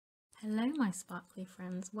Hello my sparkly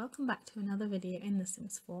friends, welcome back to another video in The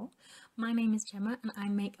Sims 4. My name is Gemma and I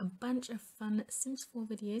make a bunch of fun Sims 4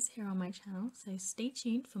 videos here on my channel, so stay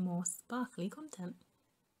tuned for more sparkly content.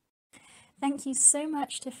 Thank you so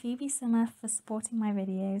much to Phoebe Summer for supporting my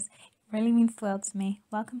videos, it really means the world to me.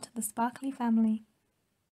 Welcome to the sparkly family.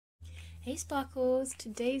 Hey Sparkles,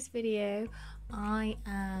 today's video I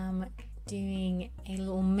am doing a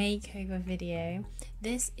little makeover video.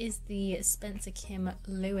 This is the Spencer Kim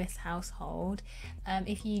Lewis household.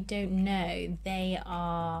 If you don't know, they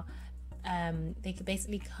could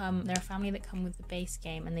basically come, they're a family that come with the base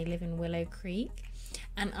game and they live in Willow Creek.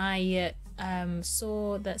 And I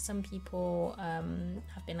saw that some people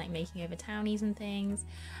have been like making over townies and things,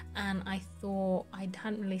 and I thought I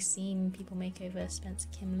hadn't really seen people make over Spencer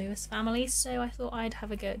Kim Lewis family, so I thought I'd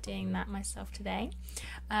have a go at doing that myself today.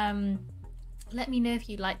 Let me know if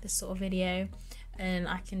you like this sort of video, and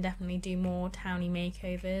I can definitely do more Townie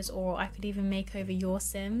makeovers, or I could even make over your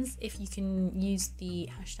Sims if you can use the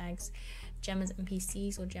hashtags Gemma's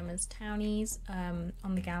NPCs or Gemma's Townies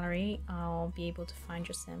on the gallery. I'll be able to find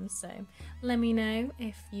your Sims, so let me know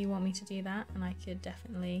if you want me to do that and I could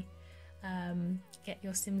definitely get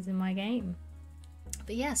your Sims in my game.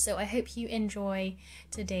 But yeah, so I hope you enjoy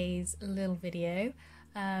today's little video.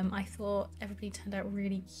 I thought everybody turned out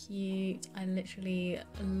really cute. I literally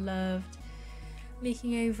loved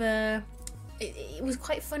making over. It was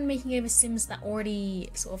quite fun making over Sims that already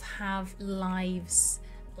sort of have lives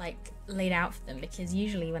like laid out for them, because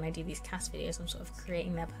usually when I do these CAS videos I'm sort of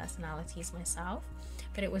creating their personalities myself,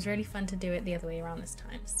 but it was really fun to do it the other way around this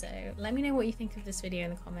time. So let me know what you think of this video in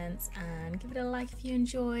the comments, and give it a like if you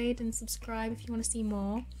enjoyed, and subscribe if you want to see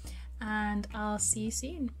more, and I'll see you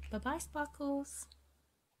soon. Bye bye Sparkles.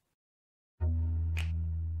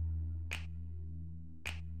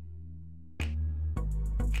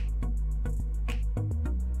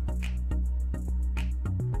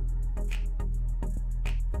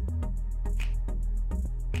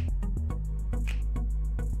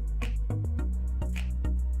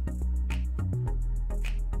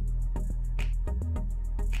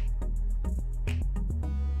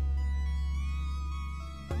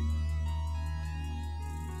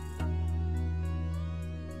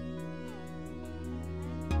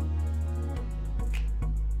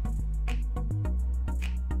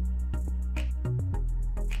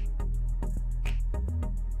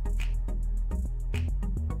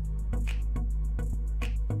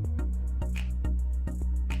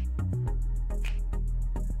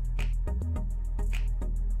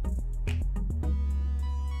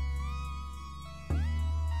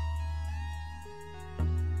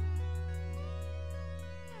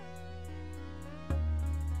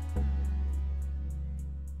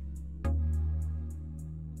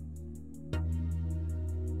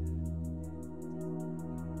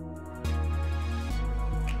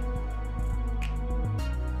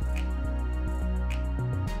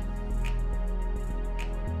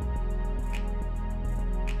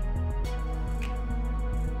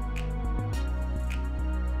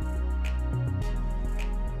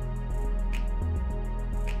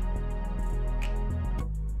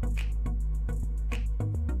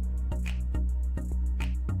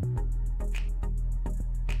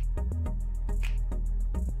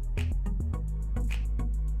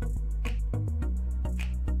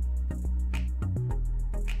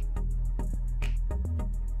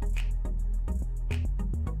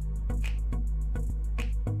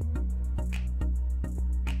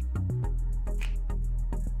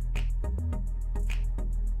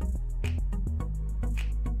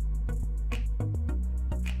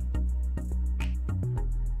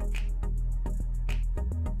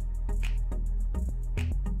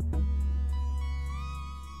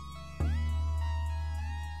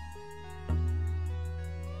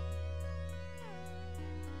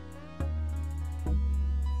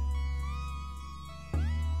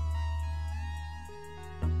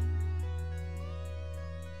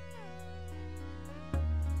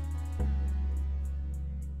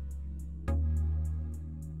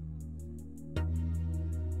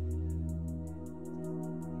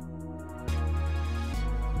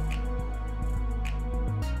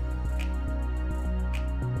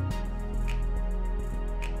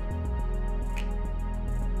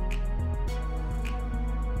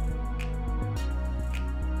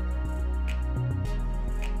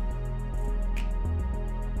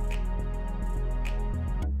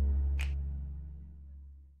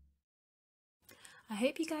 I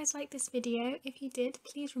hope you guys liked this video. If you did,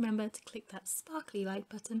 please remember to click that sparkly like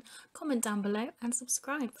button, comment down below and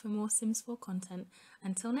subscribe for more Sims 4 content.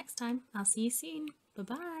 Until next time, I'll see you soon. Bye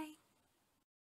bye!